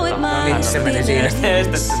Annan, mutta no niin, se meni siinä.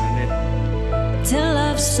 to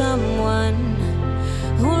love someone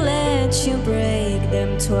who lets you break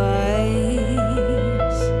them twice.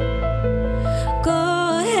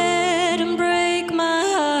 Go ahead and break my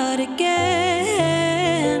heart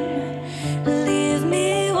again. Leave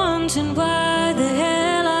me wondering why the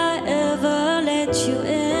hell I ever let you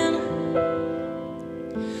in.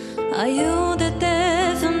 Are you the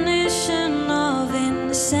definition of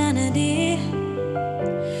insanity?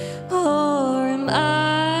 Or am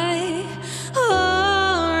I?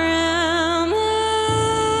 Or am I?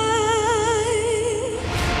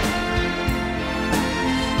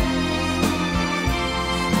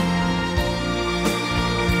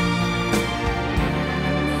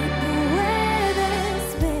 Puedes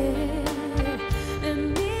ver, en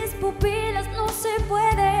mis pupilas no se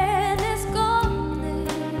pueden esconder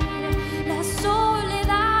las horas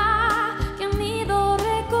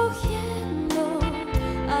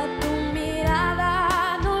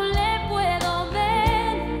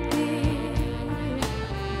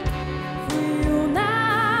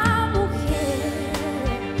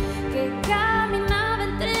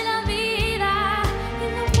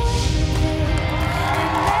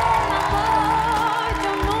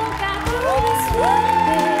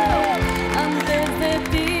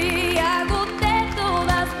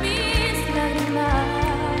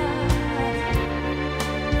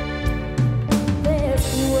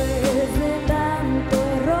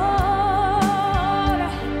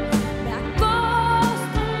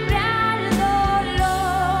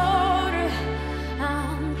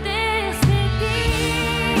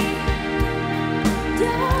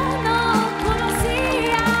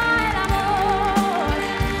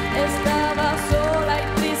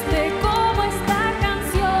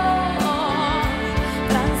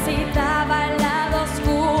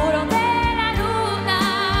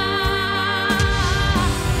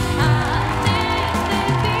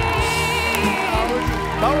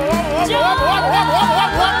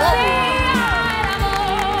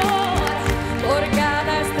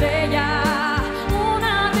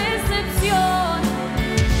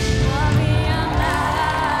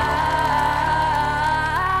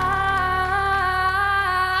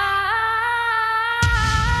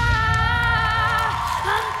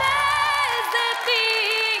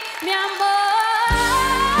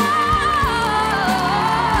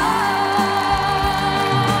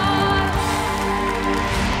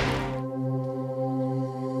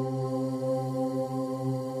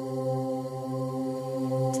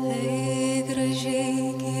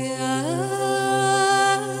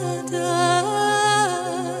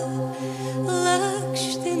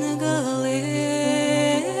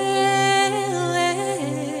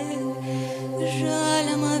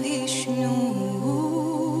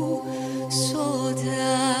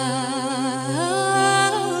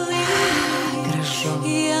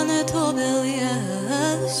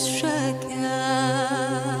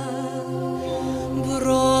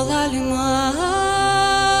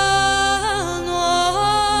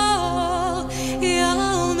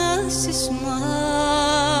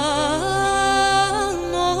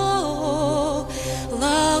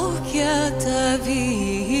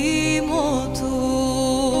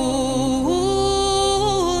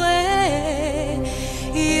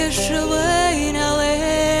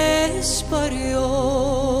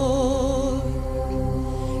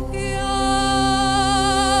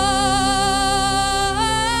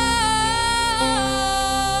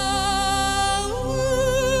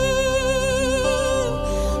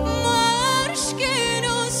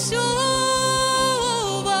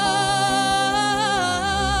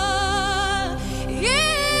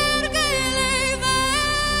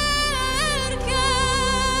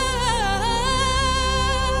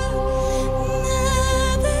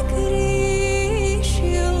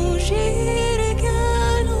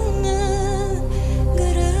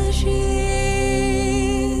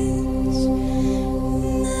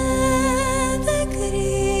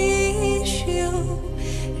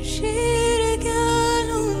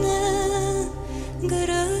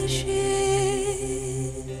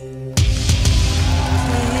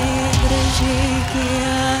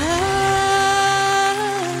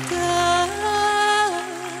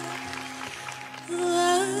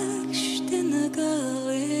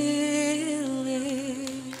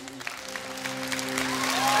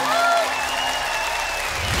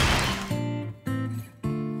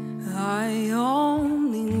I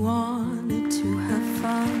only wanted to have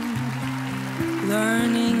fun,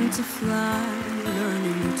 learning to fly,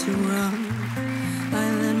 learning to run. I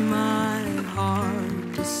let my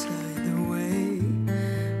heart decide the way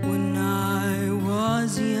when I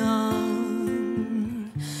was young.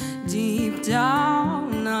 Deep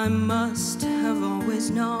down I must have always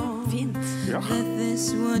known that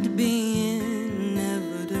this would be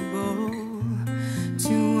inevitable.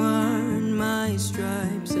 To earn my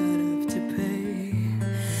stripes I'd have to pay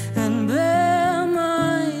and bear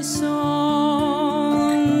my song.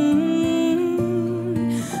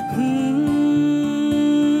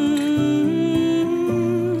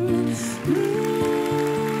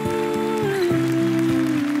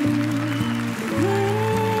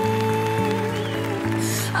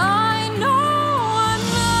 I know I'm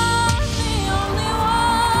not the only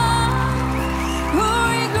one who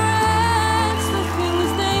regrets the things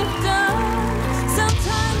they've done.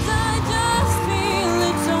 Sometimes I just feel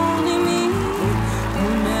it's only me who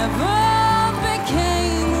never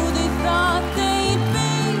became who they thought they'd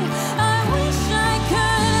be. I wish I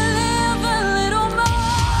could live a little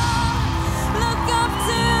more, look up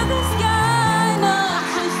to the sky, not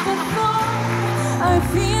just the fall. I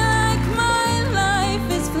feel like my life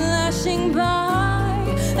is flashing by,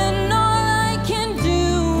 and all I can do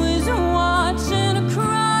is watch and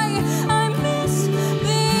cry. I miss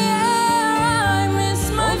the air, I miss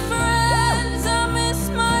my friends, I miss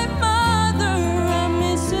my mother, I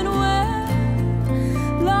miss it when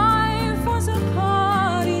life was a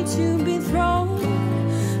party to be thrown.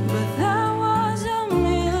 But that was a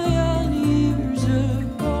million years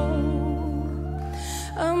ago,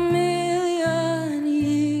 a million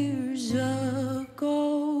years ago.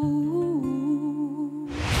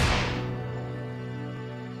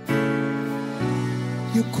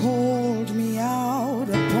 You called me out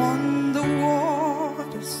upon the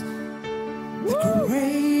waters, the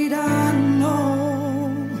great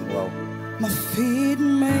unknown. My feet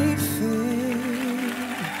may fail,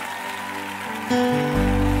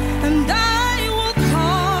 and I will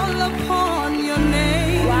call upon your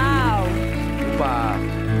name. Uau! Opa!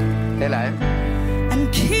 Ela é? And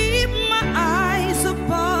keep my eyes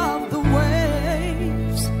above the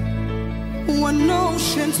waves. When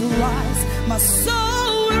oceans rise, my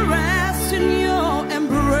soul will rest in your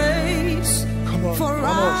embrace. For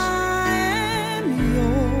I am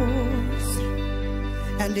yours,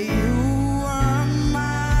 and you are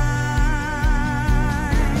mine.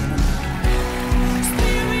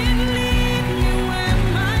 Spirit, lead me where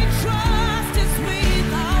my trust is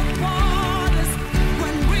without borders.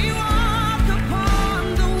 When we walk upon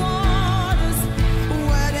the waters,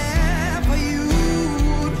 whatever you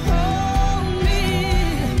would hold me,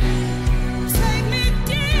 take me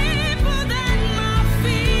deeper than my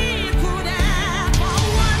feet could ever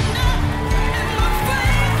wander, and my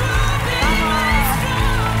faith will be made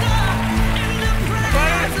stronger in the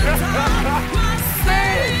presence of my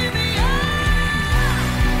Savior.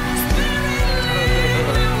 Spirit, lead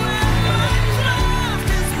me where my trust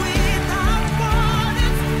is without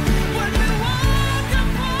borders. When we walk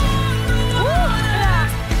upon the waters,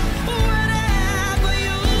 whatever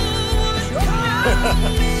you would call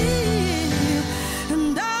me,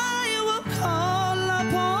 and I will call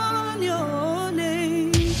upon your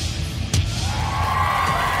name.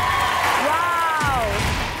 Uau!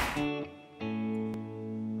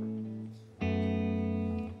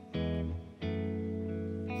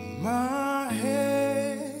 My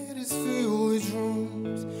head is filled with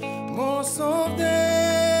dreams, most of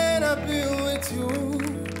them I built with you.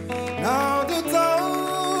 Now the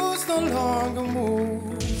dust no longer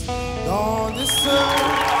moves on the sun,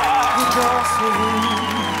 the dust of you.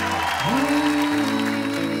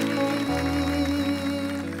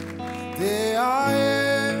 They are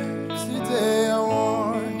empty, they are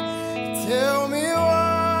worn. Tell me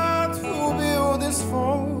what to build this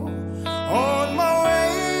for. On my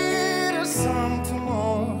way to some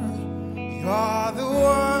tomorrow, you are the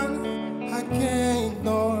one I can't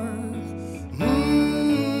ignore.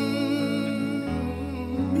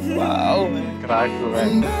 Uau! Craque,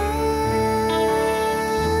 velho.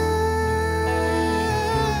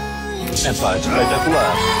 É pá,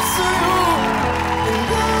 espetacular.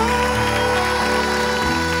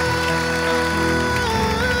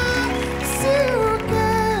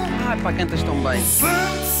 Ai pá, cantas tão bem.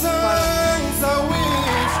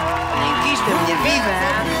 Nem quis da minha vida.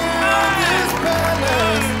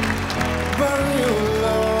 But real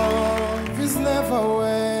love is never a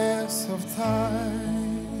waste of time.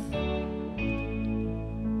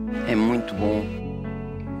 É muito bom.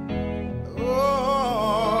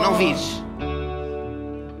 Oh, Não vires?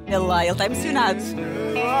 Ele lá, ele está emocionado.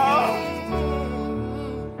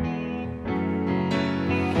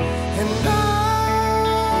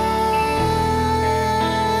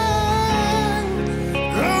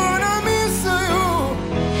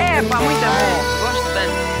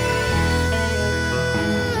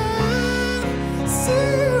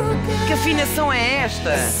 afinação é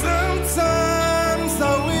esta? Sometimes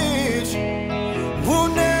I wish we'll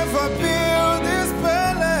never build this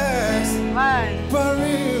palace, but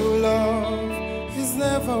real love is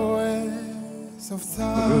never a waste of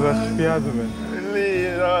time. arrepiado, mano.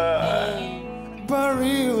 But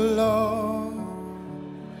real love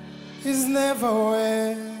is never a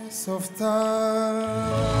waste of time.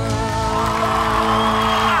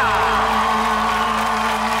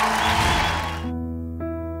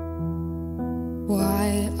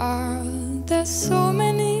 Why are there so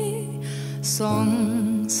many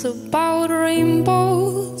songs about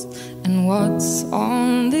rainbows, and what's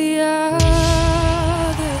on the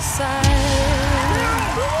other side?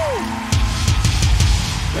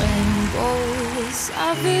 Rainbows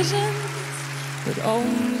are visions, but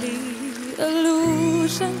only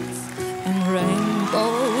illusions, and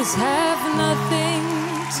rainbows have nothing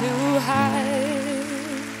to hide.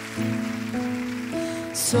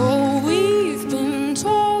 So we've been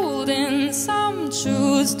told, and some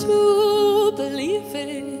choose to believe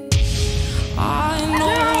it. I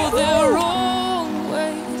know they're wrong,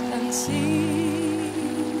 wait and see.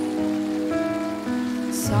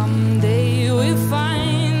 Someday we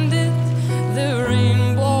find it, the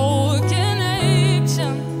rainbow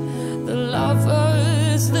connection, the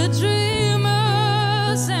lovers, the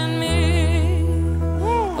dreamers, and me.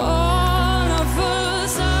 All of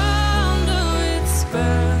us under its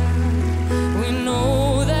spell. We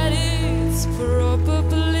know that it's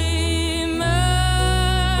probably magic.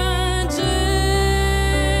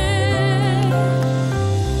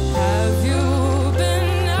 Have you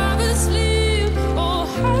been half asleep, or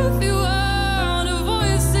have you heard the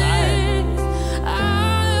voices? I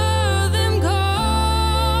heard them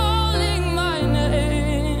calling my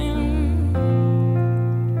name.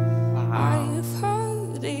 I've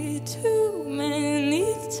heard it too many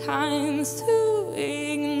times to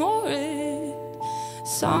ignore it.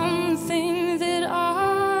 Something that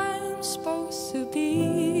I'm supposed to be.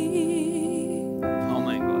 Oh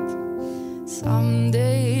my God.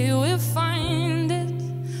 Someday we'll find it,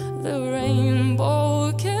 the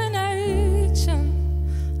rainbow connection,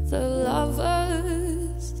 the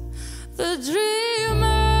lovers, the dreamers,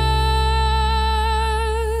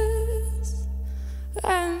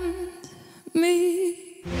 and me.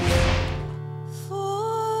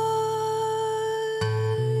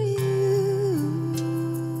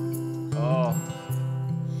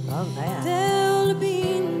 Love that. There'll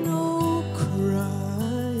be no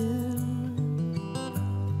crying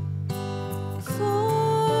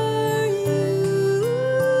for you.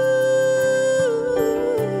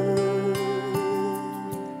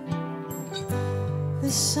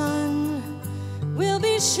 The sun will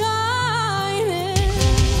be shining,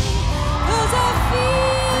 'cause I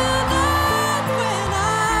feel that when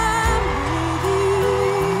I'm with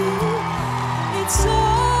you, it's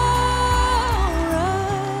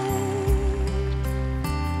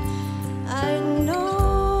I know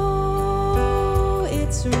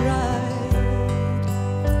it's right,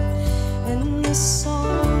 and the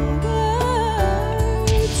songbirds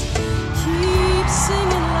keep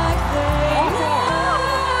singing like they know.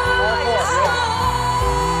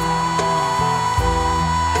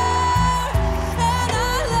 And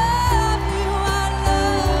I love you, I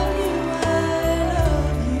love you, I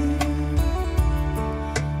love you,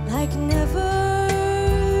 like never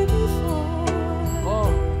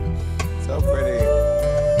before. So pretty.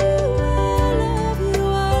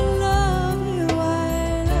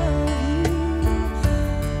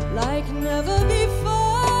 Like never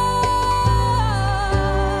before,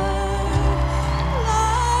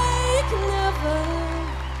 like never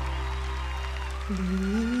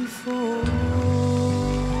before.